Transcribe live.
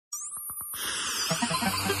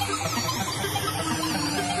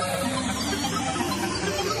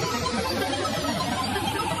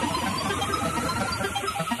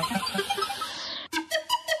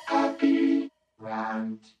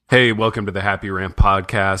Hey, welcome to the Happy Rant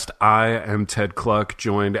Podcast. I am Ted Cluck,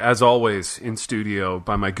 joined, as always, in studio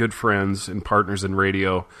by my good friends and partners in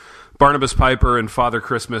radio, Barnabas Piper and Father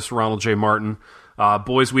Christmas, Ronald J. Martin.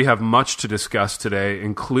 Boys, we have much to discuss today,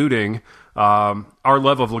 including our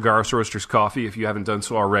love of Lagares Roasters coffee. If you haven't done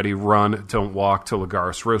so already, run, don't walk to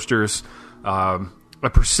Lagares Roasters. A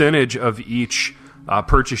percentage of each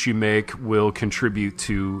purchase you make will contribute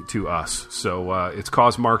to us. So it's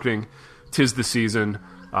cause marketing. 'Tis the season.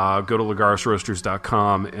 Go to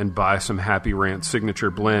lagaresroasters.com and buy some Happy Rant signature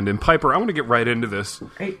blend. And Piper, I want to get right into this.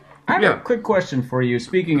 Hey, I have a quick question for you.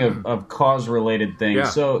 Speaking of cause-related things,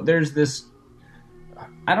 so there's this,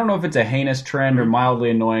 I don't know if it's a heinous trend or mildly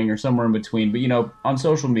annoying or somewhere in between, but, you know, on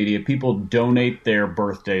social media, people donate their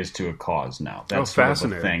birthdays to a cause now. That's sort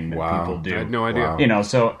of a thing that people do. I had no idea. You know,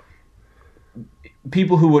 so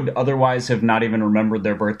people who would otherwise have not even remembered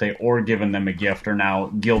their birthday or given them a gift are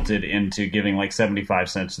now guilted into giving like 75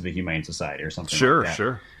 cents to the Humane Society or something like that.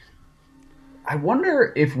 Sure. I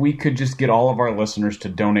wonder if we could just get all of our listeners to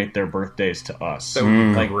donate their birthdays to us. That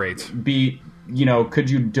would be great. Could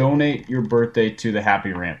you donate your birthday to the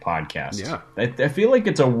Happy Rant Podcast? Yeah. I feel like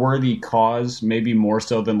it's a worthy cause, maybe more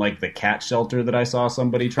so than like the cat shelter that I saw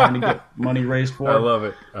somebody trying to get money raised for. I love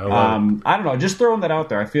it. I don't know, just throwing that out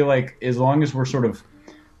there. I feel like as long as we're sort of,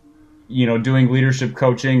 doing leadership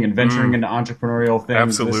coaching and venturing into entrepreneurial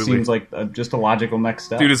things, this seems like just a logical next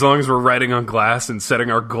step. Dude, as long as we're writing on glass and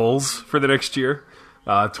setting our goals for the next year,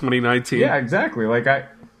 2019. Yeah, exactly.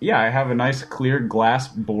 I have a nice clear glass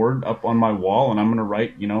board up on my wall, and I'm going to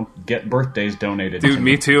write, get birthdays donated. Dude,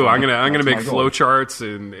 me too. I'm gonna make flowcharts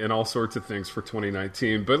and all sorts of things for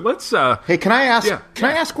 2019. But let's. Hey, can I ask? Can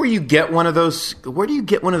I ask where you get one of those? Where do you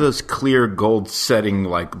get one of those clear gold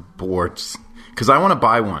setting boards? Because I want to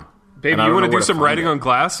buy one. Baby, you want to do some writing on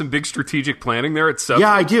glass, some big strategic planning there at Sub?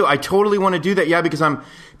 Yeah, I do. I totally want to do that. Yeah, because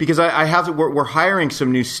I have we're hiring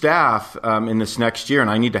some new staff in this next year, and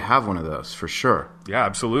I need to have one of those for sure. Yeah,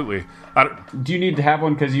 absolutely. Do you need to have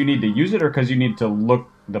one because you need to use it, or because you need to look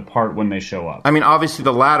the part when they show up? I mean, obviously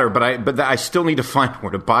the latter, but I still need to find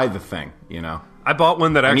where to buy the thing. I bought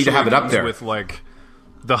one that actually need to have it up there with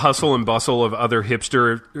the hustle and bustle of other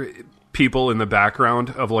hipster people in the background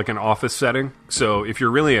of an office setting. So if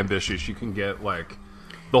you're really ambitious, you can get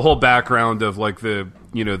the whole background of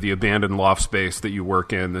the abandoned loft space that you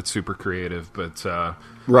work in. That's super creative, but there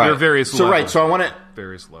are various levels. Right. So I want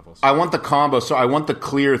various levels. I want the combo. So I want the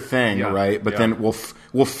clear thing, right? But then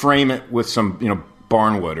we'll frame it with some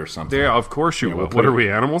barnwood or something. Yeah, of course you will. What are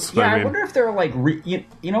we, animals? Yeah, I wonder if they're I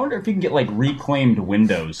wonder if you can get reclaimed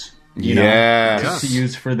windows. To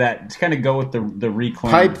use for that, to kind of go with the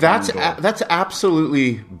reclaimed pipe. That's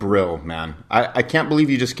absolutely brill, man. I can't believe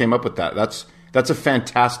you just came up with that. That's a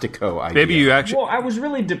fantastico idea. Maybe you actually. Well, I was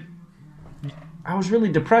really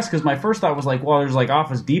depressed because my first thought was there's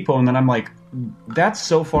Office Depot, and then I'm like, that's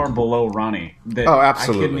so far below Ronnie that I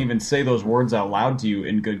couldn't even say those words out loud to you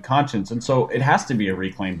in good conscience, and so it has to be a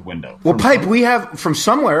reclaimed window. Well, pipe, we have from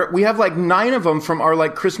somewhere. We have 9 of them from our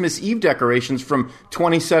Christmas Eve decorations from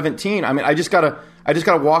 2017. I mean, I just gotta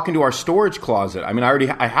walk into our storage closet. I mean,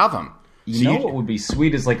 I have them. What would be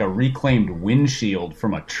sweet is a reclaimed windshield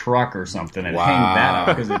from a truck or something, and hang that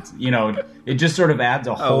up because it's it just sort of adds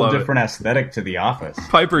a whole different aesthetic to the office.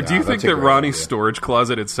 Piper, do you think that Ronnie's storage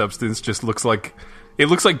closet at Substance just looks like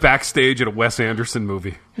backstage at a Wes Anderson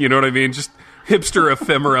movie? You know what I mean? Just hipster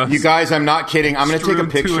ephemera. You guys, I'm not kidding. I'm going to take a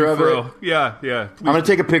picture of it. Yeah. I'm going to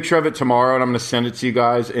take a picture of it tomorrow, and I'm going to send it to you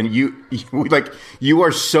guys. And you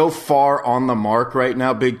are so far on the mark right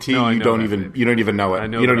now, Big T. No, you don't even know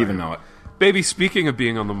it. You don't even know it. Baby, speaking of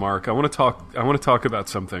being on the mark, I want to talk about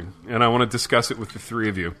something, and I want to discuss it with the three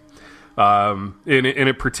of you. And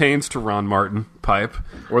it pertains to Ron Martin, Pipe,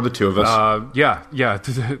 or the two of us.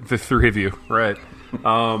 The three of you, right?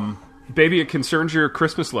 Baby, it concerns your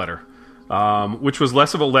Christmas letter, which was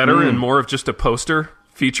less of a letter and more of just a poster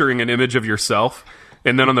featuring an image of yourself,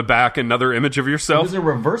 and then on the back another image of yourself. It was a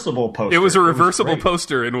reversible poster. It was a reversible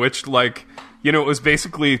poster in which it was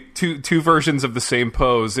basically two versions of the same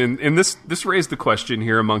pose. And this raised the question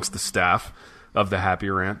here amongst the staff of the Happy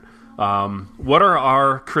Rant. What are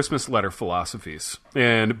our Christmas letter philosophies?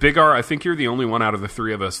 And Big R, I think you're the only one out of the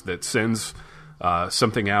three of us that sends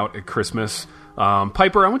something out at Christmas.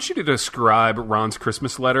 Piper, I want you to describe Ron's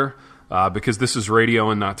Christmas letter because this is radio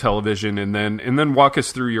and not television, and then walk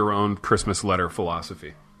us through your own Christmas letter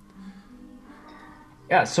philosophy.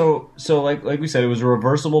 Yeah, so like we said, it was a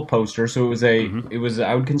reversible poster. So it was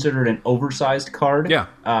I would consider it an oversized card.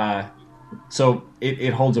 Yeah. So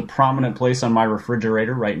it holds a prominent place on my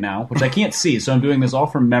refrigerator right now, which I can't see. So I'm doing this all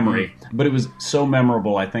from memory, but it was so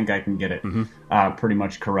memorable. I think I can get it. pretty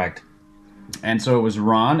much correct. And so it was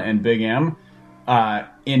Ron and Big M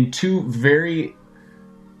in two very,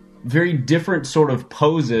 very different sort of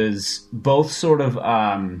poses, both sort of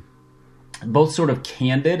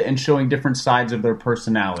candid and showing different sides of their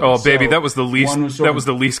personality. Oh, baby, that was the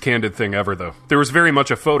least candid thing ever, though. There was very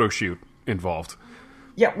much a photo shoot involved.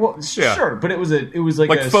 Yeah, well, sure, but it was like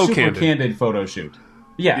a super candid photo shoot.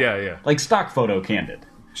 Yeah, like stock photo candid.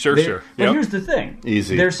 Sure. But here's the thing: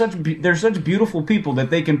 easy. They're such beautiful people that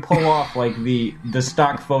they can pull off like the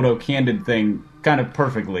stock photo candid thing kind of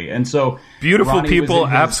perfectly, and so beautiful Ronnie people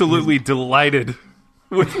absolutely delighted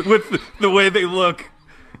with the way they look,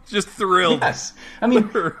 just thrilled. Yes, I mean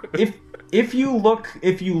if you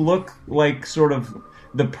look like sort of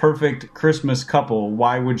the perfect Christmas couple,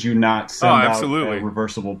 why would you not send out a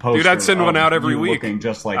reversible poster? Dude, I'd send one out every week. Looking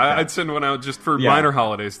just like that. I'd send one out just for minor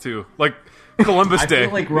holidays too, like Columbus Day.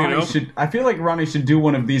 I feel like Ronnie should do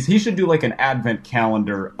one of these. He should do like an advent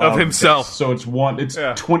calendar of himself. This. So it's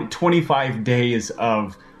 25 days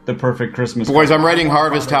of the perfect Christmas. Boys, I'm writing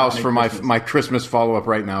Harvest House for my Christmas follow up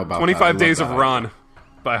right now about 25 days of Ron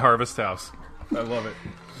by Harvest House. I love it.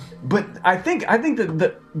 But I think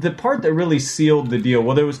that the part that really sealed the deal,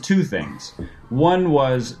 well, there was two things. One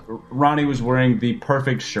was Ronnie was wearing the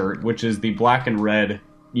perfect shirt, which is the black and red,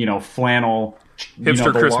 flannel,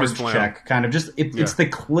 hipster Christmas large check kind of. Just it's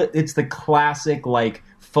the classic like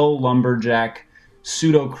faux lumberjack,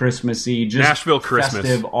 pseudo Christmassy, just Nashville Christmas,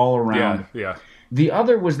 festive all around. Yeah. The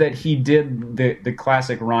other was that he did the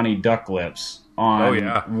classic Ronnie duck lips on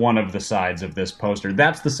one of the sides of this poster.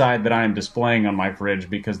 That's the side that I am displaying on my fridge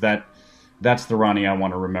because that's the Ronnie I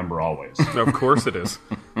want to remember always. Of course it is.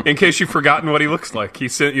 In case you've forgotten what he looks like, he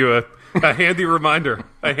sent you a handy reminder,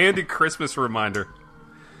 a handy Christmas reminder.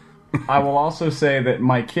 I will also say that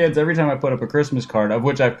my kids, every time I put up a Christmas card, of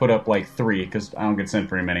which I've put up like 3 because I don't get sent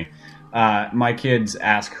very many, my kids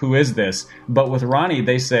ask, "Who is this?" But with Ronnie,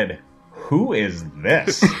 they said, "Who is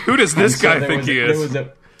this? Who does this guy think he is?"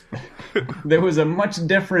 There was a much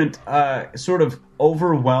different, sort of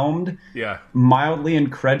overwhelmed, mildly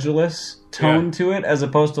incredulous tone to it, as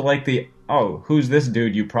opposed to like who's this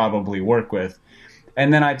dude you probably work with?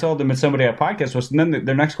 And then I told them it's somebody I podcast with, and then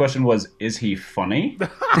their next question was, "Is he funny?"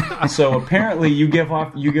 So apparently you give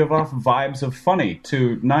off vibes of funny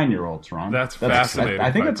to 9-year-olds, Ron. That's fascinating.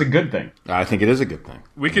 I think that's a good thing. I think it is a good thing.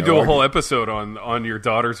 We could do a whole episode on your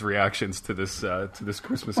daughter's reactions to this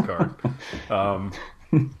Christmas card.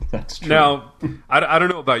 That's true. Now, I don't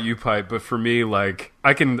know about you, Pipe, but for me, like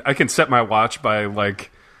I can set my watch by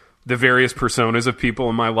like the various personas of people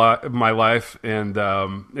in my life and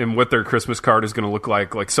what their Christmas card is going to look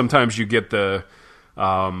like. Like sometimes you get the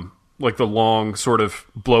like the long sort of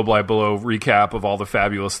blow by blow recap of all the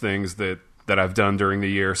fabulous things that I've done during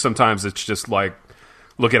the year. Sometimes it's just like,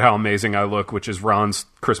 look at how amazing I look, which is Ron's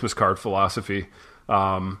Christmas card philosophy.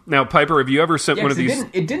 Now, Piper, have you ever sent one of these?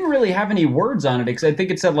 It didn't really have any words on it, because I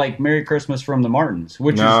think it said like "Merry Christmas from the Martins,"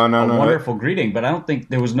 which is a wonderful greeting. But I don't think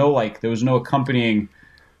there was no accompanying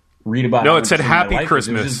read about. No, it said "Happy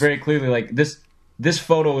Christmas." It was just very clearly like this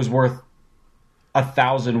photo is worth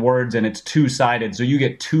 1,000 words, and it's 2-sided, so you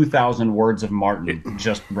get 2,000 words of Martin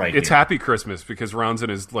just right. It's here. Happy Christmas because Ron's in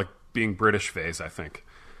his like being British phase, I think.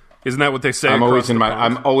 Isn't that what they say? I'm always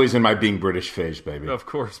in my being British phase, baby. Of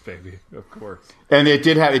course, baby. Of course. And it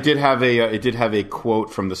did have a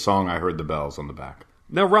quote from the song "I Heard the Bells" on the back.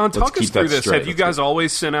 Now, Ron, talk us through this. Have you guys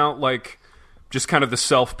always sent out like just kind of the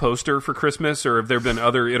self poster for Christmas, or have there been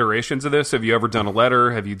other iterations of this? Have you ever done a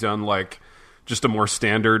letter? Have you done like just a more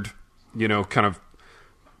standard, kind of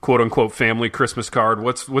quote unquote family Christmas card?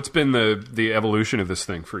 What's been the evolution of this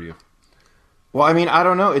thing for you? Well, I mean, I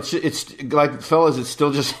don't know. It's like, fellas,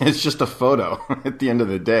 it's just a photo at the end of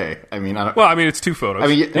the day. I mean, it's 2 photos. I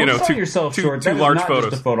mean, don't sell yourself short. Two large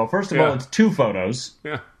photos. Just a photo. First of all, it's 2 photos.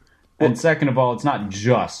 Yeah. And second of all, it's not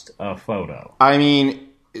just a photo. I mean,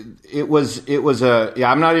 it was a. Yeah,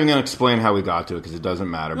 I'm not even going to explain how we got to it because it doesn't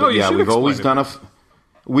matter. But yeah, we've always done a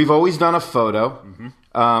photo.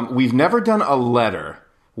 Mm-hmm. We've never done a letter.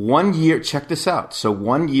 One year, check this out. So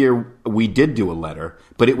one year we did do a letter,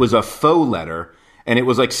 but it was a faux letter, and it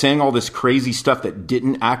was like saying all this crazy stuff that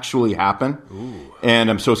didn't actually happen. Ooh.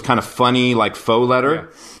 And so it's kind of funny, like faux letter. Yeah.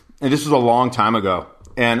 And this was a long time ago.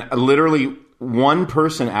 And literally one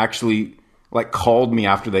person actually like called me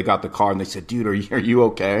after they got the card, and they said, "Dude, are you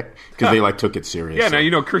okay?" Because they like took it seriously. Yeah,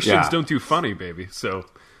 now Christians don't do funny, baby. So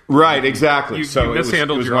right, exactly. You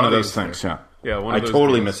mishandled it was your one of those things. Yeah, I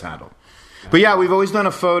totally mishandled. But yeah, we've always done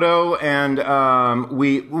a photo, and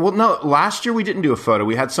last year we didn't do a photo.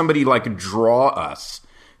 We had somebody like draw us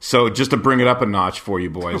So just to bring it up a notch for you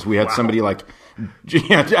boys, we had somebody like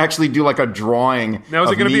actually do like a drawing. Now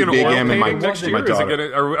is it going to be an Big oil M and painting next year? Is it gonna,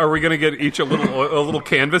 are we going to get each a little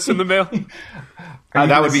canvas in the mail?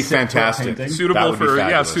 That would be fantastic.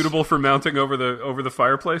 Suitable for mounting over the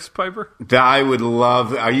fireplace, Piper. That I would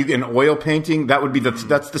love. Are you an oil painting? That would be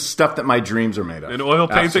that's the stuff that my dreams are made of. An oil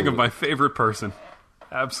painting of my favorite person.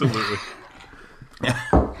 Absolutely.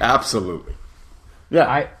 Absolutely.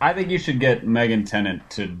 Yeah, I think you should get Megan Tennant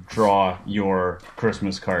to draw your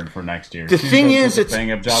Christmas card for next year. The thing is,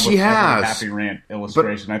 she has Happy Rant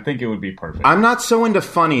illustration. I think it would be perfect. I'm not so into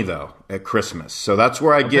funny though at Christmas, so that's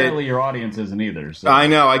where Apparently your audience isn't either. So. I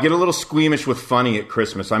know I get a little squeamish with funny at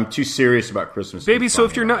Christmas. I'm too serious about Christmas. Baby, so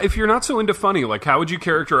if you're not so into funny, like how would you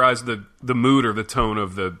characterize the mood or the tone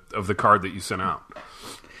of the card that you sent out?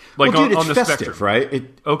 Like well, dude, on it's the festive, spectrum,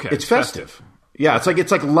 right? It's festive. Yeah,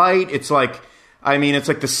 it's like light. It's like. I mean, it's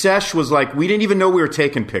like the sesh was like, we didn't even know we were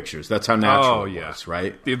taking pictures. That's how natural it was,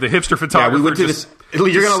 right? The hipster photographer. Yeah, we went to this. You're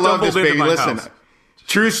going to love this, baby. Listen, house.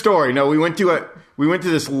 True story. No, we went to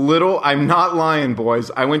this little, I'm not lying, boys.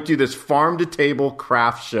 I went to this farm-to-table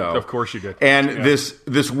craft show. Of course you did. And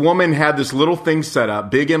this woman had this little thing set up.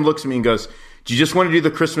 Big M looks at me and goes, do you just want to do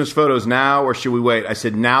the Christmas photos now or should we wait? I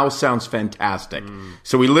said, now sounds fantastic.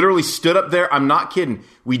 So we literally stood up there. I'm not kidding.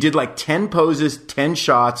 We did like 10 poses, 10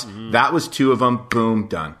 shots. That was 2 of them. Boom,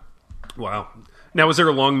 done. Wow. Now, was there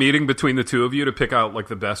a long meeting between the 2 of you to pick out like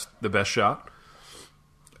the best shot?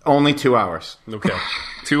 Only 2 hours. Okay.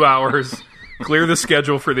 2 hours. Clear the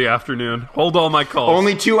schedule for the afternoon. Hold all my calls.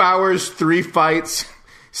 Only 2 hours, 3 fights,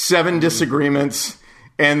 7 disagreements.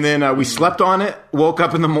 And then we slept on it, woke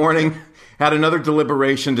up in the morning, had another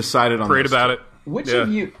deliberation, decided on prayed about it. Which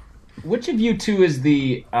of you two is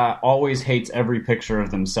the always hates every picture of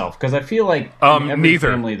themselves? Because I feel like in every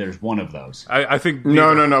family there's one of those. I think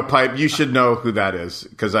neither. No, Pipe. You should know who that is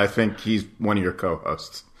because I think he's one of your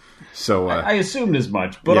co-hosts. So I assumed as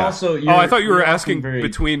much, but also I thought you were asking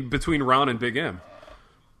between Ron and Big M.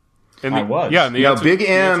 And I was. Yeah, and Big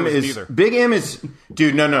M is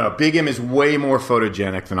dude. No. Big M is way more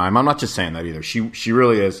photogenic than I am. I'm not just saying that either. She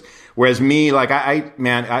really is. Whereas me, like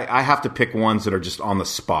I have to pick ones that are just on the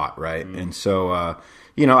spot, right? And so I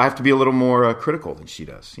have to be a little more critical than she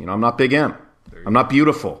does. I'm not Big M. I'm not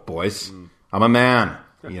beautiful, boys. I'm a man.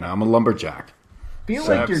 I'm a lumberjack. Feel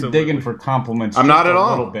like you're digging for compliments. I'm not at all.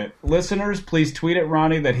 A little bit. Listeners, please tweet at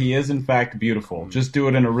Ronnie that he is in fact beautiful. Just do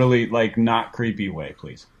it in a really not creepy way,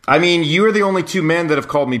 please. I mean, you are the only 2 men that have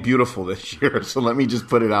called me beautiful this year, so let me just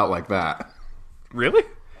put it out like that. Really?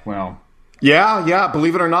 Well, yeah.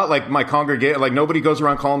 Believe it or not, like my congregation, like nobody goes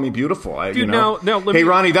around calling me beautiful. Hey,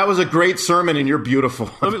 Ronnie, that was a great sermon, and you're beautiful.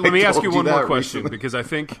 Let me ask you one more question because I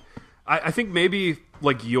think maybe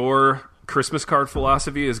like your Christmas card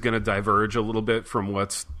philosophy is going to diverge a little bit from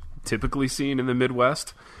what's typically seen in the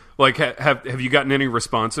Midwest. Like, have you gotten any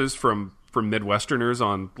responses from Midwesterners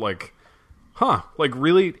on like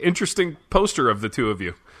really interesting poster of the 2 of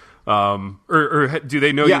you? Or do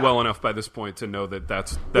they know you well enough by this point to know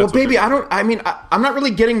that's well, baby, I'm not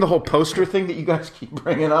really getting the whole poster thing that you guys keep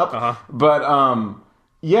bringing up. But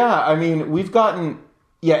I mean, we've gotten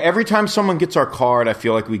every time someone gets our card, I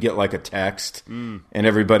feel like we get like a text, and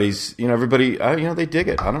everybody's they dig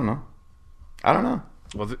it. I don't know.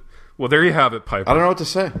 Well, there you have it, Piper. I don't know what to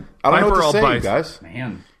say. I don't know what to say, you guys.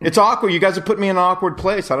 Man, it's awkward. You guys have put me in an awkward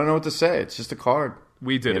place. I don't know what to say. It's just a card.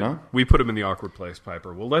 We did it. We put him in the awkward place,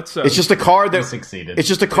 Piper. Well, let's... it's just a card that... succeeded. It's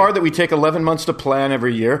just a card that we take 11 months to plan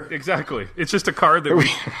every year. Exactly. It's just a card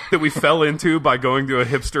that we fell into by going to a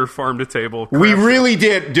hipster farm-to-table. We really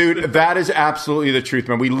did, dude. That is absolutely the truth,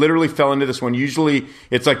 man. We literally fell into this one. Usually,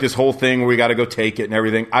 it's like this whole thing where we got to go take it and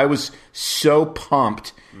everything. I was so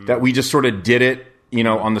pumped that we just sort of did it,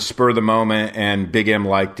 on the spur of the moment, and Big M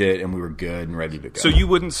liked it, and we were good and ready to go. So you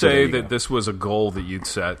wouldn't say that this was a goal that you'd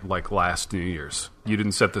set like last New Year's? You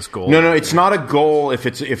didn't set this goal? No, it's not a goal if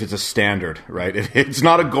it's a standard, right? It's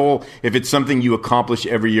not a goal if it's something you accomplish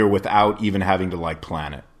every year without even having to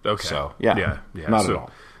plan it. Okay. So, not at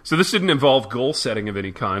all. So this didn't involve goal setting of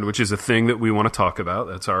any kind, which is a thing that we want to talk about.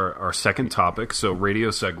 That's our second topic, so radio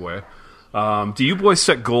segue. Do you boys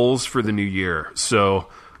set goals for the new year? So...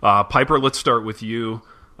 Piper, let's start with you.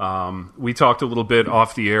 We talked a little bit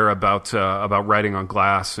off the air about writing on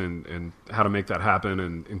glass and how to make that happen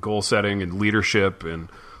and goal setting and leadership and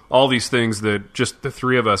all these things that just the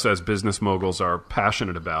 3 of us as business moguls are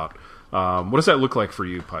passionate about. What does that look like for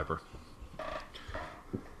you, Piper?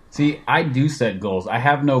 See, I do set goals. I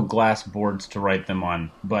have no glass boards to write them on,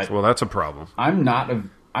 but that's a problem. I'm not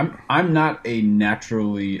a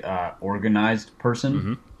naturally organized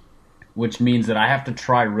person. which means that I have to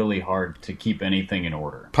try really hard to keep anything in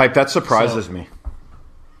order. Pipe, that surprises me.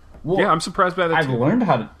 Well, yeah, I'm surprised by that. I've learned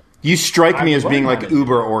how to. You strike me as being like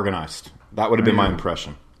uber organized. That would have been my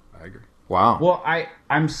impression. I agree. Wow. Well, I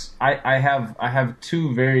have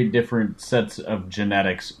two very different sets of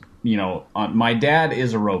genetics. You know, my dad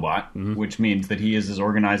is a robot, which means that he is as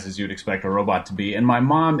organized as you'd expect a robot to be, and my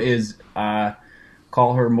mom is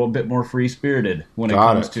call her a bit more free spirited when it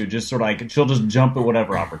comes to just sort of like she'll just jump at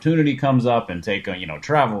whatever opportunity comes up and take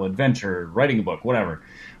travel, adventure, writing a book, whatever.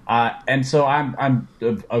 And so I'm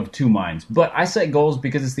of two minds, but I set goals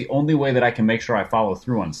because it's the only way that I can make sure I follow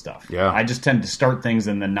through on stuff. Yeah. I just tend to start things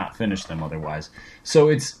and then not finish them otherwise. So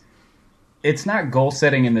it's not goal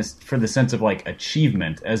setting in this for the sense of like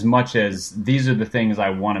achievement as much as these are the things I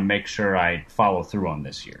want to make sure I follow through on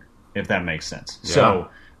this year, if that makes sense. Yeah. So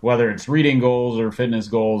whether it's reading goals or fitness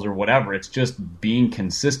goals or whatever, it's just being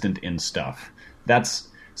consistent in stuff. That's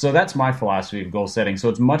my philosophy of goal setting. So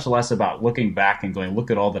it's much less about looking back and going, look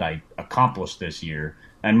at all that I accomplished this year,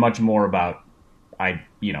 and much more about I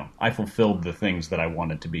fulfilled the things that I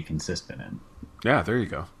wanted to be consistent in. Yeah, there you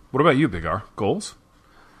go. What about you, Big R? Goals?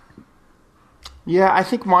 Yeah, I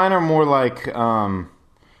think mine are more like I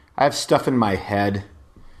have stuff in my head.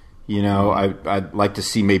 I'd like to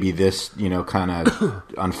see maybe this, kind of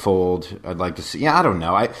unfold. I'd like to see. Yeah, I don't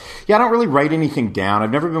know. I don't really write anything down.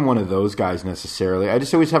 I've never been one of those guys necessarily. I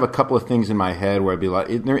just always have a couple of things in my head where I'd be like,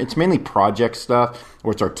 it's mainly project stuff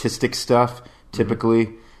or it's artistic stuff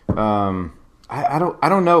typically. I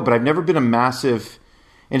don't know, but I've never been a massive.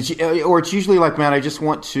 And it's usually like, man, I just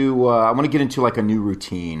want to. I want to get into like a new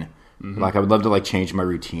routine. Like I would love to like change my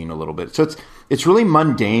routine a little bit. So it's really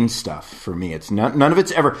mundane stuff for me. It's none of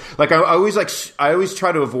it's ever like I always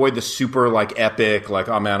try to avoid the super like epic like,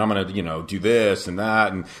 oh man, I'm gonna do this and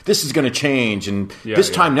that and this is gonna change and this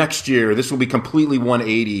time next year this will be completely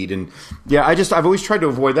 180'd and I've always tried to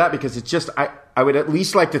avoid that because it's just I would at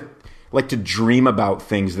least like to dream about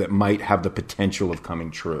things that might have the potential of coming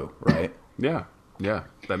true, right? Yeah,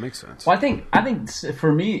 that makes sense. Well, I think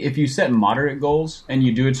for me, if you set moderate goals and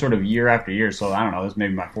you do it sort of year after year, so I don't know, this may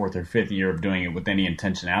be my fourth or fifth year of doing it with any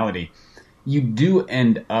intentionality, you do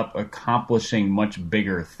end up accomplishing much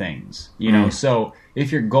bigger things. So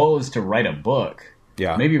if your goal is to write a book,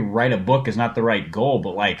 maybe write a book is not the right goal,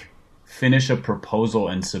 but like finish a proposal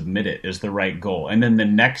and submit it is the right goal. And then the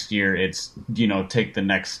next year it's, take the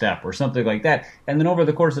next step or something like that. And then over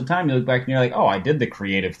the course of time, you look back and you're like, oh, I did the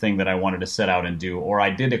creative thing that I wanted to set out and do, or I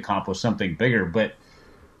did accomplish something bigger. But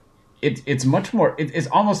it's much more, it's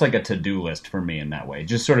almost like a to-do list for me in that way.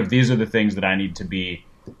 Just sort of, these are the things that I need to be,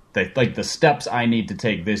 like the steps I need to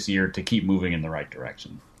take this year to keep moving in the right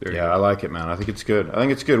direction. I like it, man. I think it's good.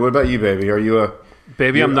 What about you, baby? Are you a...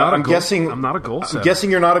 Baby, I'm not a goal setter. I'm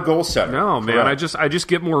guessing you're not a goal setter. No, man. Correct. I just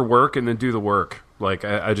get more work and then do the work. Like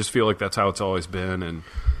I just feel like that's how it's always been. And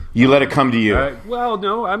you let it come to you.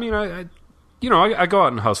 No. I mean, I go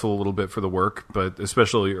out and hustle a little bit for the work, but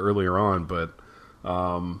especially earlier on. But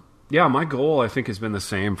my goal I think has been the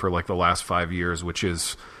same for like the last 5 years, which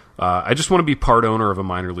is I just want to be part owner of a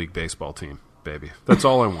minor league baseball team. Baby, that's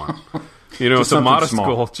all I want. It's a modest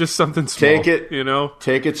goal. Just something small. Take it.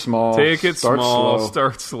 Take it small. Take it small.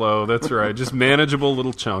 Start slow. That's right. Just manageable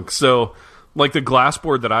little chunks. So, like the glass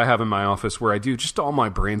board that I have in my office, where I do just all my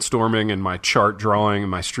brainstorming and my chart drawing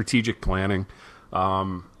and my strategic planning.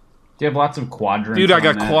 Do you have lots of quadrants? Dude, I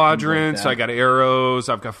got quadrants. I got arrows.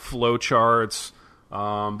 I've got flow charts.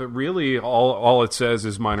 But really, all it says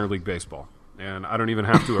is minor league baseball. And I don't even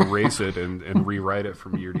have to erase it and rewrite it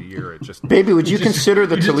from year to year. It just Baby, would you consider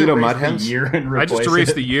the Toledo Mud Hens? I just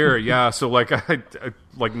erased the year, yeah. So like I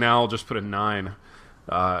now I'll just put a 9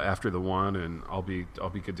 after the 1, and I'll be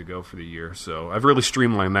good to go for the year. So I've really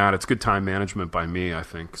streamlined that. It's good time management by me, I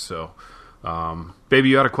think. So, baby,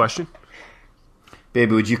 you had a question?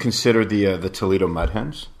 Baby, would you consider the Toledo Mud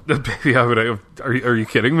Hens? Baby, are you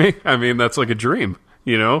kidding me? I mean, that's like a dream,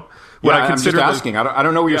 I consider I'm just asking. I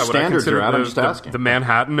don't know what your standards are at. I'm just asking. The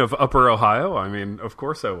Manhattan of Upper Ohio? I mean, of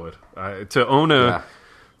course I would. To own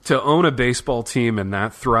a baseball team in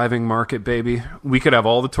that thriving market, baby, we could have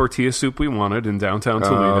all the tortilla soup we wanted in downtown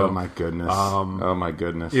Toledo. Oh, my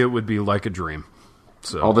goodness. It would be like a dream.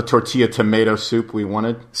 So all the tortilla tomato soup we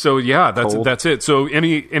wanted. So, yeah, that's it. So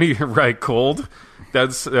any right, cold.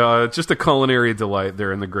 That's just a culinary delight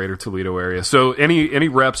there in the greater Toledo area. So any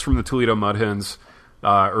reps from the Toledo Mud Hens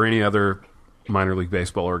or any other minor league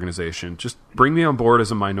baseball organization, just bring me on board as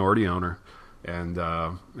a minority owner, and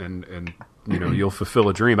you'll fulfill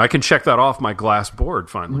a dream. I can check that off my glass board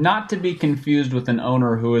finally. Not to be confused with an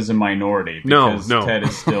owner who is a minority. Because No. Ted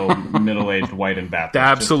is still middle-aged, white, and Baptist.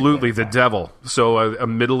 Absolutely, the devil. So a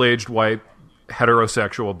middle-aged white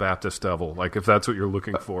heterosexual Baptist devil. Like if that's what you're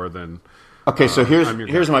looking for, then Okay, so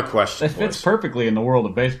here's my question. That fits boys. perfectly in the world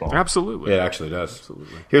of baseball. absolutely. It actually does.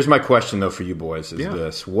 Absolutely. Here's my question though for you boys: is Yeah.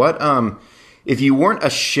 this what if you weren't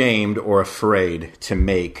ashamed or afraid to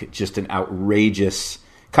make just an outrageous,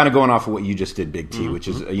 kind of going off of what you just did, Big T, which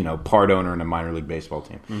is part owner in a minor league baseball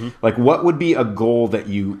team. Like, what would be a goal that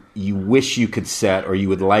you wish you could set or you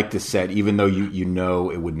would like to set, even though you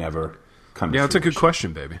know it would never come? Yeah, to that's a good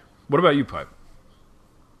fruition? question, baby. What about you, Pipe?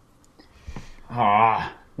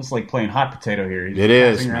 It's like playing hot potato here. He's It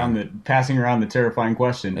is, passing around the terrifying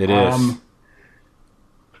question. It is.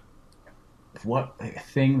 What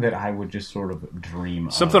thing that I would just sort of dream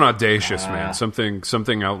of? Something audacious, man.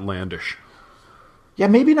 Something outlandish. Yeah,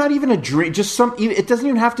 maybe not even a dream. Just it doesn't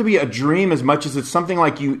even have to be a dream as much as it's something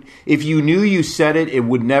like if you knew you said it, it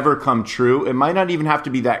would never come true. It might not even have to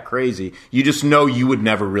be that crazy. You just know you would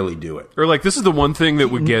never really do it. Or like this is the one thing that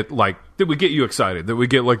would get you excited, that would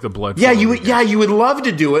get like the blood. Yeah, flowing. you would love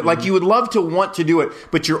to do it. Like you would love to want to do it,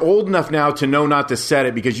 but you're old enough now to know not to set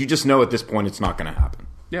it because you just know at this point it's not going to happen.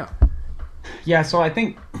 Yeah. Yeah, so I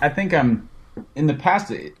think I'm in the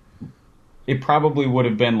past. It probably would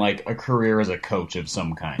have been like a career as a coach of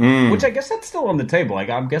some kind, which I guess that's still on the table. Like,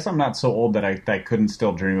 I guess I'm not so old that I couldn't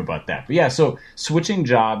still dream about that. But yeah, so switching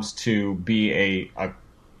jobs to be a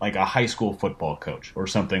high school football coach or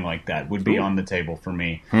something like that would be on the table for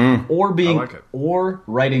me. Or being I like it. or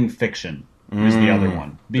writing fiction is the other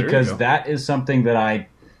one, because go. that is something that I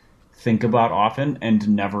think about often and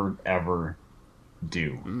never ever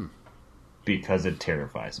do because it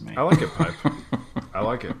terrifies me. I like it, Pipe. I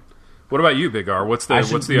like it. What about you, Big R? What's the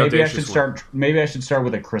maybe audacious I should start. Maybe I should start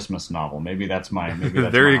with a Christmas novel. Maybe that's my.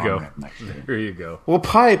 There my you go. on-ramp next year. There you go. Well,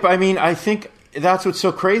 Pipe. I mean, I think that's what's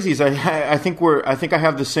so crazy is I think I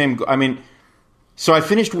have the same. I mean, so I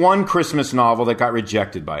finished one Christmas novel that got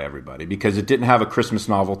rejected by everybody because it didn't have a Christmas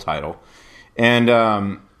novel title, and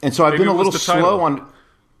so I've been a little slow on.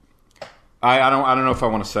 I don't know if I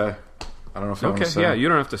want to say. I don't know if I want to say. Okay, yeah, you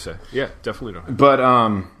don't have to say. Yeah, definitely don't have to. But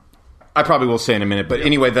I probably will say in a minute. But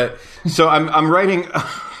anyway, so I'm writing.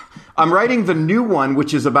 I'm writing the new one,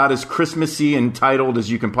 which is about as Christmassy and titled as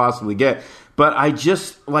you can possibly get. But I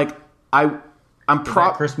just I'm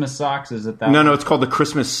Christmas socks. Is it that? No, it's called The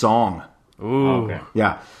Christmas Song. Ooh. Okay.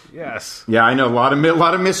 Yeah. Yes. Yeah, I know a lot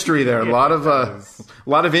of mystery there, a lot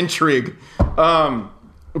of intrigue.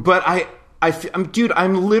 But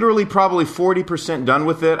I'm literally probably 40% done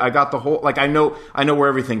with it. I got the whole, I know where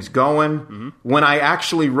everything's going. Mm-hmm. When I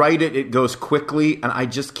actually write it, it goes quickly, and I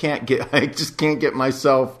just can't get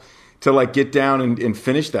myself to get down and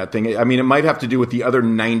finish that thing. I mean, it might have to do with the other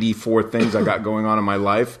 94 things I got going on in my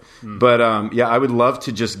life. But I would love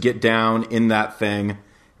to just get down in that thing,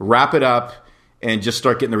 wrap it up, and just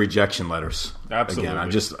start getting the rejection letters. Absolutely. Again,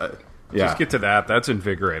 Just get to that. That's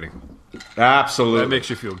invigorating. Absolutely. That makes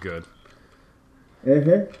you feel good.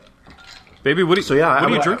 Mm-hmm. Baby, what are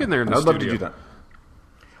you drinking there in the studio? I'd love to do that.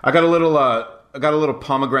 I got a little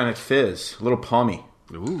pomegranate fizz, a little pommy.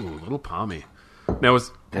 Ooh, little pommy. Now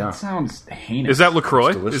that sounds heinous. Is that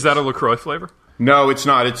LaCroix? Is that a LaCroix flavor? No, it's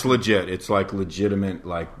not. It's legit. It's legitimate,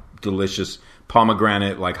 delicious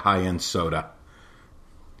pomegranate, high-end soda.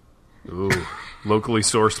 Ooh, locally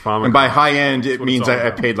sourced pomegranate. And by high-end, it means I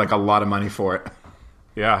about. paid a lot of money for it.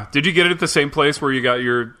 Yeah. Did you get it at the same place where you got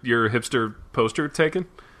your hipster poster taken?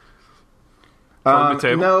 Farm to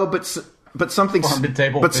table? No, but something. Farm to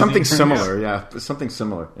table. But something similar. Yeah, something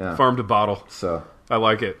similar. Yeah. Farm to bottle. So I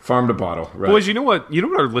like it. Farm to bottle. Right. Boys, you know what? You know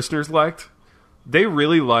what our listeners liked? They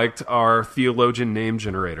really liked our theologian name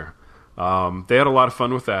generator. They had a lot of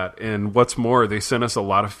fun with that, and what's more, they sent us a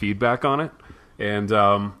lot of feedback on it.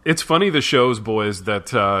 And it's funny, the shows, boys,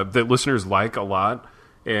 that listeners like a lot.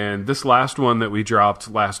 And this last one that we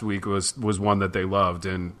dropped last week was one that they loved.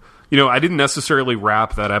 And I didn't necessarily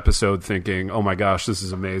wrap that episode thinking, "Oh my gosh, this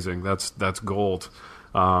is amazing. That's gold."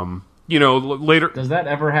 Later. Does that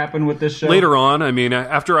ever happen with this show? Later on, I mean,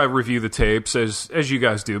 after I review the tapes, as you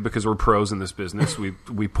guys do, because we're pros in this business,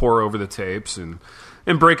 we pour over the tapes and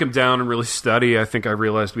break them down and really study. I think I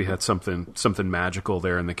realized we had something magical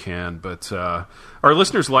there in the can. But our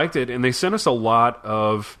listeners liked it, and they sent us a lot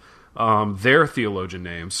of their theologian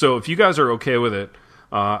names. So if you guys are okay with it,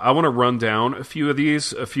 I want to run down a few of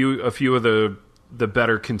these, a few of the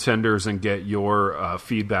better contenders, and get your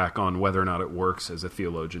feedback on whether or not it works as a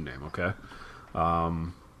theologian name. Okay,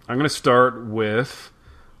 I'm going to start with,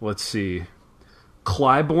 let's see,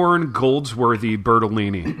 Clybourne Goldsworthy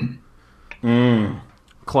Bertolini.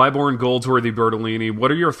 Clybourne, Goldsworthy, Bertolini.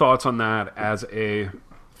 What are your thoughts on that as a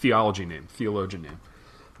theologian name?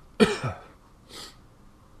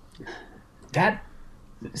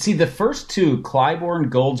 See, the first two, Clybourne,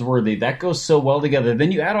 Goldsworthy, that goes so well together.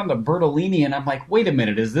 Then you add on the Bertolini, and I'm like, wait a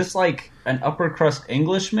minute, is this like an upper crust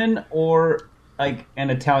Englishman or like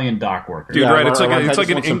an Italian dock worker? Dude, right? It's like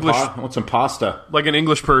an English. Want some pasta? Like an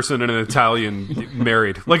English person and an Italian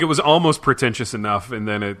married. Like it was almost pretentious enough, and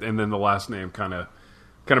then the last name kind of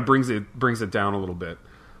brings it down a little bit.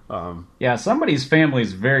 Yeah, somebody's family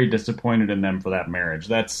is very disappointed in them for that marriage.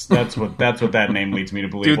 That's what that name leads me to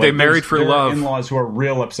believe. Dude, they married for love. In-laws who are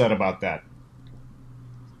real upset about that.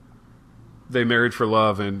 They married for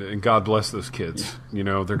love, and God bless those kids. You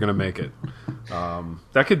know, they're going to make it.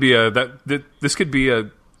 That could be this could be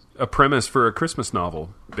a premise for a Christmas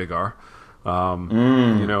novel, Big R.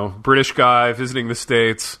 You know, British guy visiting the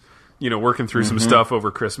States, you know, working through some stuff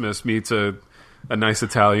over Christmas, meets a nice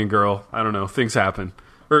Italian girl. I don't know, things happen.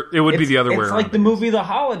 Or it would be the other way around. It's like the movie The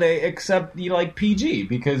Holiday, except you like PG,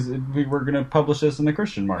 because we were going to publish this in the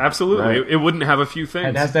Christian market. Absolutely. Right? It wouldn't have a few things.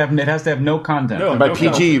 It has to have no content. No, by PG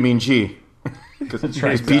content. You mean G. That's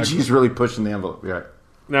right. Exactly. PG's really pushing the envelope. Yeah.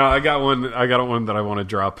 Now I got one that I want to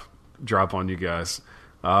drop on you guys.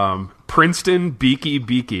 Princeton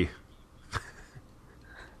Beaky.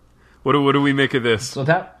 What do we make of this? So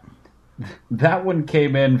that one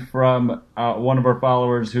came in from one of our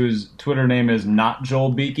followers whose Twitter name is not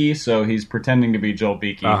Joel Beakey, so he's pretending to be Joel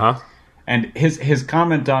Beakey. Uh-huh. And his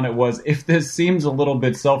comment on it was, if this seems a little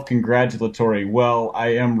bit self-congratulatory, well,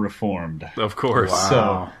 I am reformed. Of course. Wow.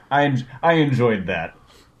 So I enjoyed that.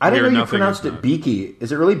 I didn't know you pronounced it Beaky.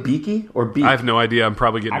 Is it really Beaky or Beak? I have no idea. I'm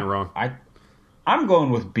probably getting it wrong. I'm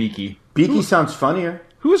going with Beaky. Beaky sounds funnier.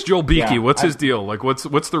 Who is Joel Beakey? Yeah, what's his deal? Like, what's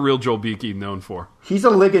the real Joel Beakey known for? He's a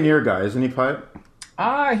Ligonier guy, isn't he, Pipe?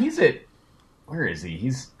 He's at... Where is he?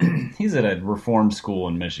 He's at a reform school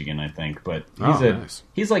in Michigan, I think. But nice.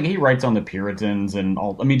 He writes on the Puritans and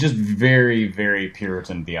all. I mean, just very, very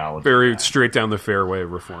Puritan theology. Very straight down the fairway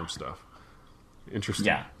reform stuff. Interesting.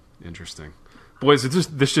 Yeah. Interesting. Boys,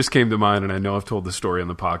 this just came to mind, and I know I've told this story on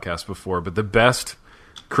the podcast before, but the best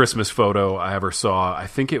Christmas photo I ever saw, I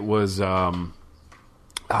think it was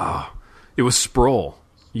Sproul.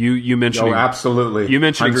 You mentioned... Oh, absolutely. You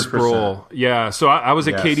mentioned 100%. Sproul. Yeah, so I was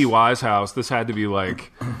at Yes. Katie Y's house. This had to be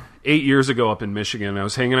like 8 years ago up in Michigan. I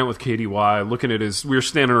was hanging out with Katie Y, looking at his... We were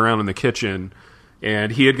standing around in the kitchen,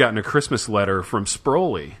 and he had gotten a Christmas letter from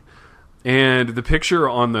Sproul. And the picture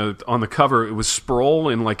on the cover, it was Sproul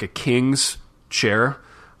in like a king's chair.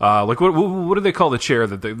 Like what do they call the chair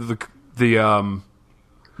that the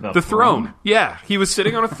throne? Yeah, he was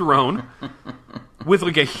sitting on a throne with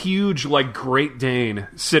like a huge like Great Dane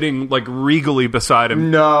sitting like regally beside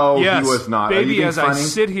him. No, yes, he was not. Baby, as funny? I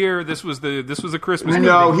sit here, this was a Christmas.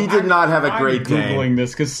 No, he did not have a Great I'm Dane. Googling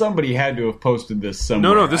this because somebody had to have posted this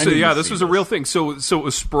somewhere. No, this was a real thing. So it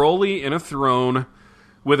was Sproul in a throne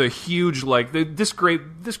with a huge like this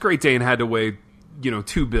Great Dane had to weigh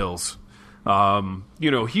 2 bills.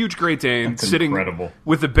 Huge Great Dane sitting incredible.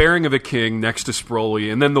 With the bearing of a king next to Sproul,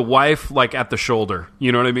 and then the wife like at the shoulder.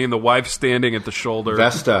 You know what I mean? The wife standing at the shoulder.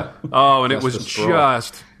 Vesta. Oh, and Vesta it was Sproul.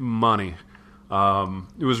 just money.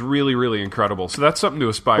 It was really, really incredible. So that's something to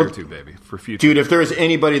aspire to, baby, for future. Dude, if there was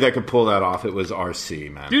anybody that could pull that off, it was RC,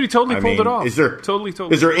 man. Dude, he totally pulled it off. Is there Totally.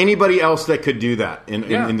 Is there anybody else that could do that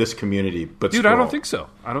in this community? But Dude, Sproul? I don't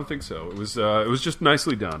think so. It was just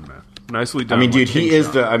nicely done, man. Nicely done. I mean, like dude, he King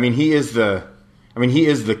is John. he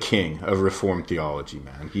is the king of Reformed theology,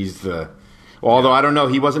 man. He's the. Although I don't know,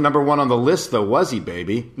 he wasn't number one on the list, though, was he,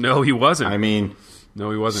 baby? No, he wasn't. I mean,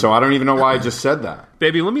 no, he wasn't. So I don't even know why I just said that.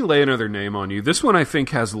 Baby, let me lay another name on you. This one I think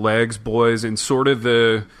has legs, boys, in sort of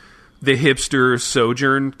the hipster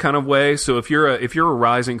sojourn kind of way. So if you're a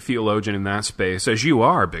rising theologian in that space, as you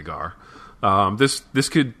are, Big R, this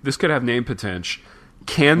could have name potential.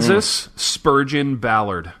 Kansas Spurgeon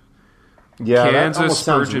Ballard. Yeah, Kansas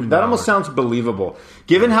that almost sounds believable.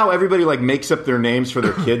 Given how everybody like makes up their names for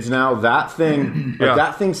their kids now, that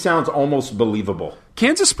thing sounds almost believable.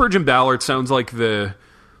 Kansas Spurgeon Ballard sounds like the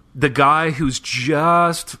guy who's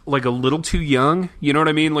just like a little too young. You know what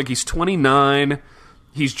I mean? Like he's 29.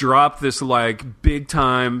 He's dropped this like big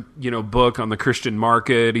time, book on the Christian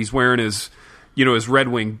market. He's wearing his Red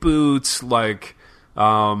Wing boots, like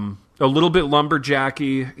a little bit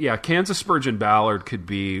lumberjacky. Yeah, Kansas Spurgeon Ballard could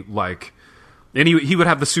be like, and he would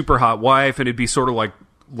have the super hot wife, and it'd be sort of like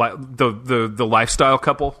the lifestyle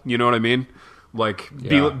couple. You know what I mean? like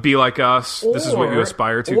be like us. This is what you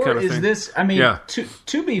aspire to, kind of thing. Or is this? I mean,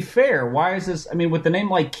 to be fair, why is this? I mean, with the name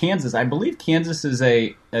like Kansas, I believe Kansas is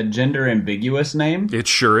a gender ambiguous name. It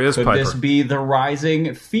sure is. Could Piper. this be the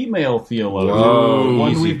rising female theologian? Whoa,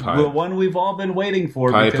 the one we've all been waiting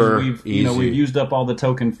for, Piper, because we've used up all the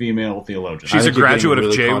token female theologians. She's a graduate of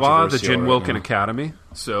really JWA, the Jen controversial Wilkin Academy.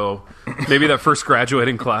 So maybe that first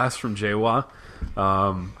graduating class from JWA.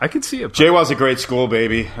 I could see it. JWA's a great school,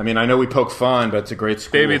 baby. I mean, I know we poke fun, but it's a great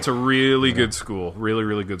school. Baby, it's a really good school. Really,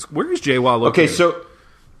 really good school. Where is JWA located? Okay,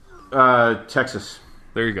 so Texas.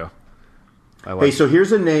 There you go. Hey, so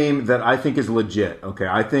here's a name that I think is legit. Okay,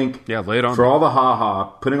 I think lay it on. For all the ha-ha,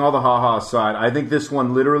 putting all the ha-ha aside, I think this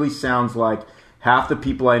one literally sounds like half the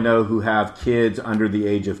people I know who have kids under the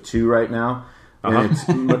age of 2 right now. And it's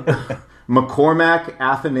McCormack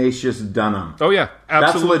Athanasius Dunham. Oh yeah,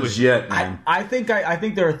 absolutely. That's legit, man. I think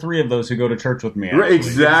there are 3 of those who go to church with me. Right,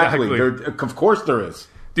 exactly. Of course there is.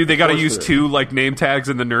 Dude, they got to use 2 like name tags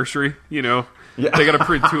in the nursery. You know, they got to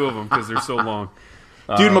print 2 of them because they're so long.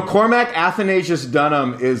 Dude, McCormack Athanasius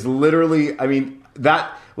Dunham is literally. I mean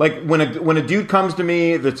that. Like when a dude comes to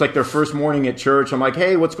me that's like their first morning at church, I'm like,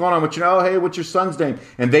 hey, what's going on? Hey, what's your son's name?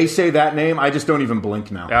 And they say that name, I just don't even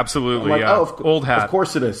blink now. Absolutely, like, yeah. Old hat. Of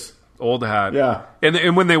course it is. Old hat. Yeah.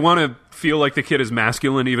 And when they want to feel like the kid is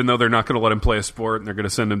masculine, even though they're not going to let him play a sport and they're going to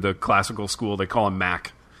send him to classical school, they call him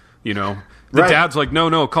Mac. You know? The dad's like,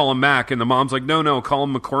 no, call him Mac. And the mom's like, no, call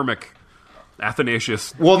him McCormack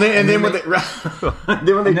Athanasius. Well, then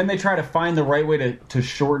they try to find the right way to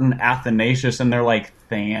shorten Athanasius, and they're like,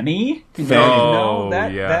 Fanny?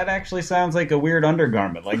 That actually sounds like a weird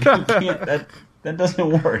undergarment. Like, you can't... That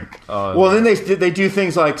doesn't work. Well, then they do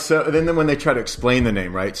things like so. Then when they try to explain the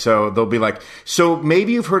name, right? So they'll be like, "So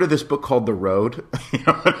maybe you've heard of this book called The Road." You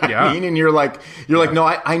know what I mean? And you're like, "No,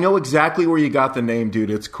 I know exactly where you got the name, dude.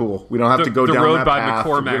 It's cool. We don't have to go down Road that by path."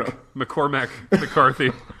 McCormack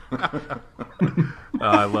McCarthy.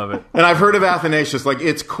 I love it. And I've heard of Athanasius. Like,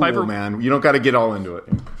 it's cool, Piper, man. You don't got to get all into it.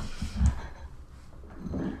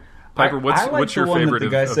 Piper, what's your favorite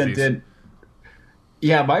of these?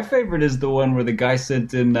 Yeah, my favorite is the one where the guy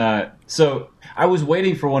sent in... so I was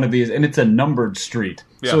waiting for one of these, and it's a numbered street.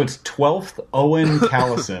 Yeah. So it's 12th Owen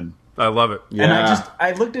Callison. I love it. Yeah. And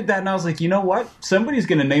I looked at that, and I was like, you know what? Somebody's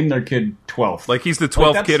going to name their kid 12th. Like, he's the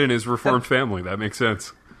 12th kid in his Reformed family. That makes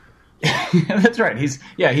sense. That's right. He's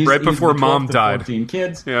right before mom died. 14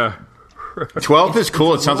 kids. Yeah. 12th is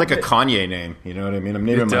cool. It sounds like a Kanye name. You know what I mean? I'm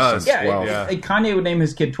naming my son 12. Yeah, Kanye would name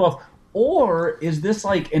his kid 12th. Or is this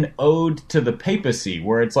like an ode to the papacy,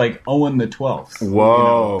 where it's like Owen the 12th?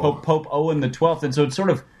 Whoa, you know, Pope Owen the 12th, and so it's sort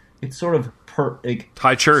of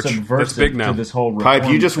high church. That's big now. To this whole Pipe,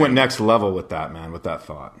 you just went next level with that, man. With that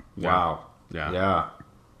thought. Wow. Yeah.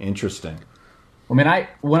 Interesting. I mean,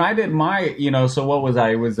 when I did my, so what was I?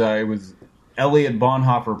 It was Elliot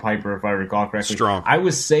Bonhoeffer Piper, if I recall correctly. Strong. I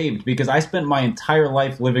was saved because I spent my entire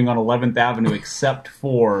life living on 11th Avenue, except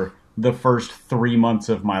for the first 3 months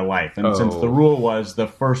of my life. And since the rule was the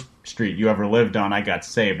first street you ever lived on, I got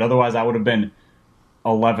saved. Otherwise, I would have been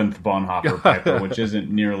 11th Bonhoeffer Piper, which isn't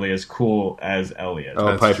nearly as cool as Elliot.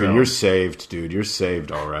 Oh, Piper, true. You're saved, dude. You're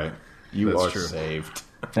saved, all right. That's true. Saved.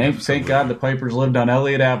 Thank God the Pipers lived on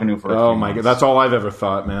Elliott Avenue for a few months. God. That's all I've ever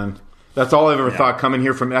thought, man. That's all I've ever thought coming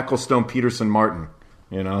here from Ecclestone, Peterson, Martin.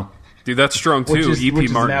 You know? Dude, that's strong, too. Which E.P.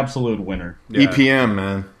 is Martin. an absolute winner. Yeah. EPM,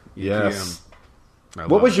 man. Yes.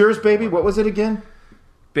 What was yours, baby? What was it again?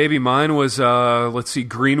 Baby, mine was,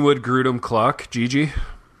 Greenwood, Grudem, Cluck, Gigi.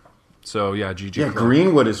 So, Gigi. Yeah, Cluck.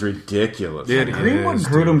 Greenwood is ridiculous. Greenwood,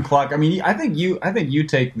 Grudem, Cluck. I mean, I think you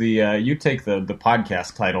take the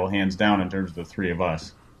podcast title hands down in terms of the 3 of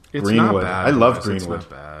us. It's Greenwood. Not bad. I love Greenwood. It's not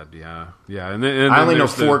bad, yeah. And then I only know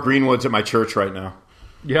 4 Greenwoods at my church right now.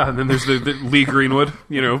 Yeah, and then there's the Lee Greenwood,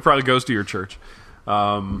 probably goes to your church.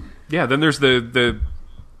 Then there's the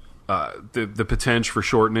potential for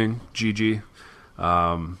shortening, Gigi.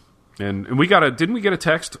 And we didn't we get a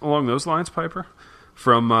text along those lines, Piper,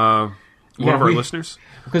 from one of our listeners?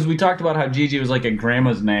 Because we talked about how Gigi was like a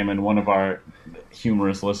grandma's name, and one of our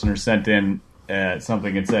humorous listeners sent in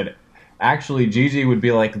something and said, actually, Gigi would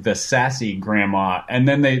be like the sassy grandma. And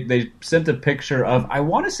then they sent a picture of, I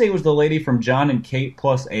want to say it was the lady from John and Kate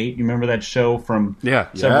Plus 8. You remember that show from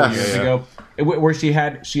several years ago? Where she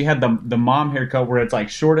had the mom haircut where it's like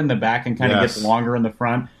short in the back and kind of gets longer in the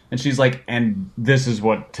front. And she's like, and this is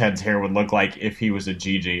what Ted's hair would look like if he was a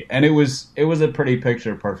Gigi. And it was a pretty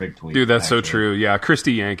picture perfect tweet. Dude, that's so true. Yeah,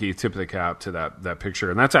 Christy Yankee, tip of the cap to that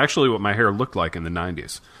picture. And that's actually what my hair looked like in the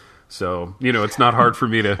 90s. So, it's not hard for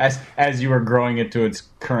me to... As you were growing it to its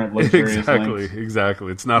current luxurious length.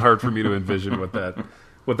 Exactly. It's not hard for me to envision what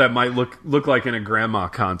what that might look like in a grandma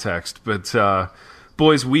context. But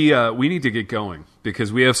boys, we need to get going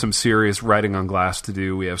because we have some serious writing on glass to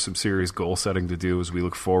do. We have some serious goal setting to do as we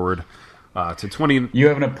look forward to 20. You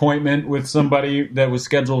have an appointment with somebody that was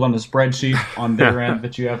scheduled on the spreadsheet on their end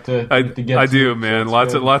that you have to get. I to. do, man.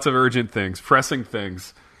 So lots of urgent things, pressing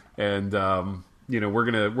things, and we're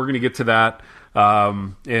gonna get to that.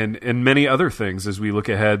 And many other things as we look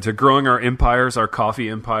ahead to growing our empires, our coffee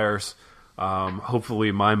empires,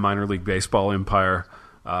 hopefully my minor league baseball empire,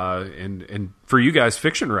 and for you guys,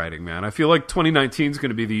 fiction writing, man. I feel like 2019 is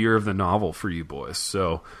going to be the year of the novel for you boys.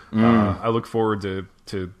 So I look forward to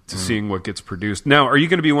seeing what gets produced. Now, are you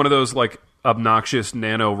going to be one of those like obnoxious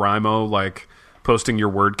NaNoWriMo, like posting your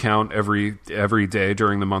word count every day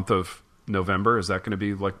during the month of November? Is that going to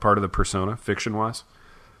be like part of the persona, fiction wise?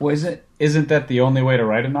 Well, isn't that the only way to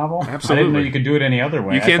write a novel? Absolutely. I didn't know you could do it any other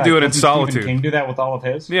way. You can't do it in solitude. Stephen King do that with all of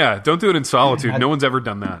his? Yeah, don't do it in solitude. No one's ever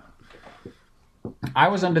done that. I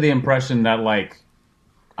was under the impression that, like,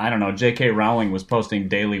 I don't know, J.K. Rowling was posting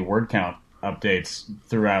daily word count updates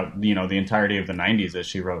throughout, the entirety of the 90s as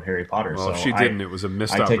she wrote Harry Potter. Well, so if she didn't, it was a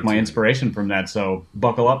missed I opportunity. take my inspiration from that, so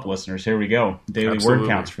buckle up, listeners. Here we go. Daily Absolutely. word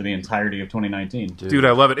counts for the entirety of 2019. Dude,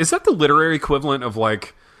 I love it. Is that the literary equivalent of,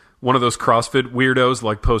 like, one of those CrossFit weirdos,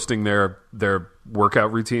 like, posting their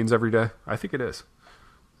workout routines every day? I think it is.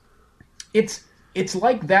 It's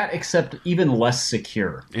like that, except even less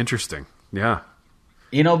secure. Interesting. Yeah.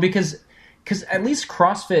 Because at least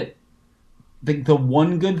CrossFit, the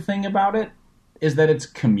one good thing about it is that it's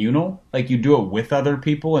communal. Like, you do it with other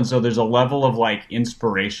people, and so there's a level of, like,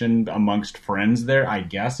 inspiration amongst friends there, I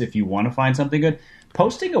guess, if you want to find something good.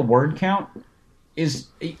 Posting a word count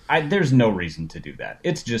there's no reason to do that.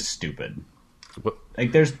 It's just stupid. What?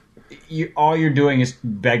 Like, all you're doing is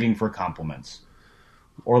begging for compliments.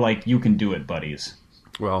 Or, like, you can do it, buddies.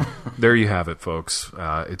 Well, there you have it, folks.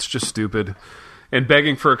 It's just stupid. And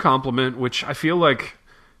begging for a compliment, which I feel like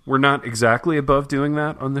we're not exactly above doing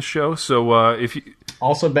that on this show. So if you...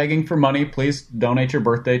 Also begging for money, please donate your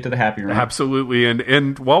birthday to the Happy Room. Absolutely.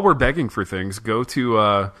 And while we're begging for things, go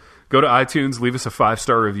to iTunes, leave us a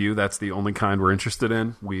 5-star review. That's the only kind we're interested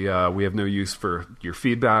in. We have no use for your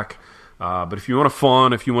feedback. But if you want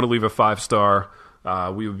to leave a 5-star,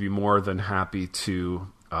 we would be more than happy to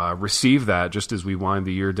receive that just as we wind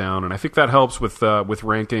the year down. And I think that helps with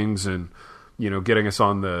rankings and getting us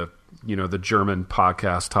on the German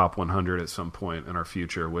podcast top 100 at some point in our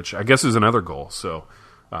future, which I guess is another goal. So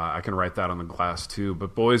I can write that on the glass too.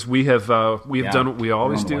 But boys, we have done what we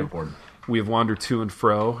always do. Whiteboard. We have wandered to and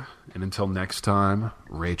fro, and until next time,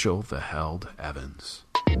 Rachel the Held Evans.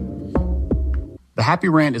 The Happy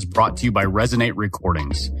Rant is brought to you by Resonate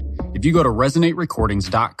Recordings. If you go to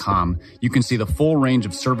resonaterecordings.com, you can see the full range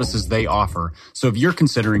of services they offer. So if you're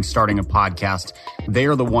considering starting a podcast, they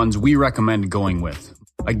are the ones we recommend going with.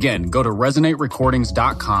 Again, go to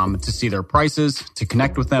resonaterecordings.com to see their prices, to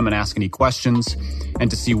connect with them and ask any questions,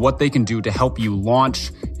 and to see what they can do to help you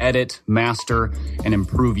launch, edit, master, and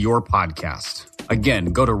improve your podcast.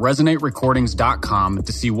 Again, go to resonaterecordings.com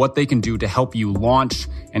to see what they can do to help you launch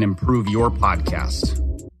and improve your podcast.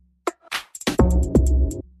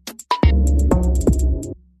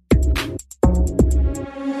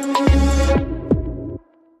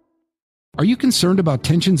 Are you concerned about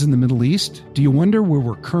tensions in the Middle East? Do you wonder where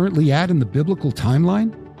we're currently at in the biblical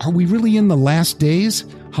timeline? Are we really in the last days?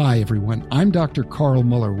 Hi, everyone. I'm Dr. Carl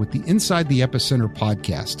Muller with the Inside the Epicenter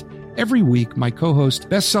podcast. Every week, my co-host,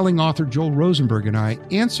 best-selling author Joel Rosenberg and I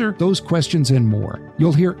answer those questions and more.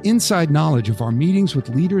 You'll hear inside knowledge of our meetings with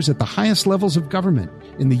leaders at the highest levels of government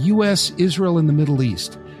in the U.S., Israel, and the Middle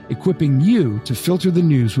East, equipping you to filter the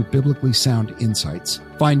news with biblically sound insights.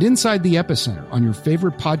 Find Inside the Epicenter on your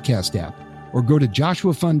favorite podcast app, or go to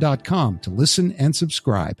joshuafund.com to listen and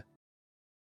subscribe.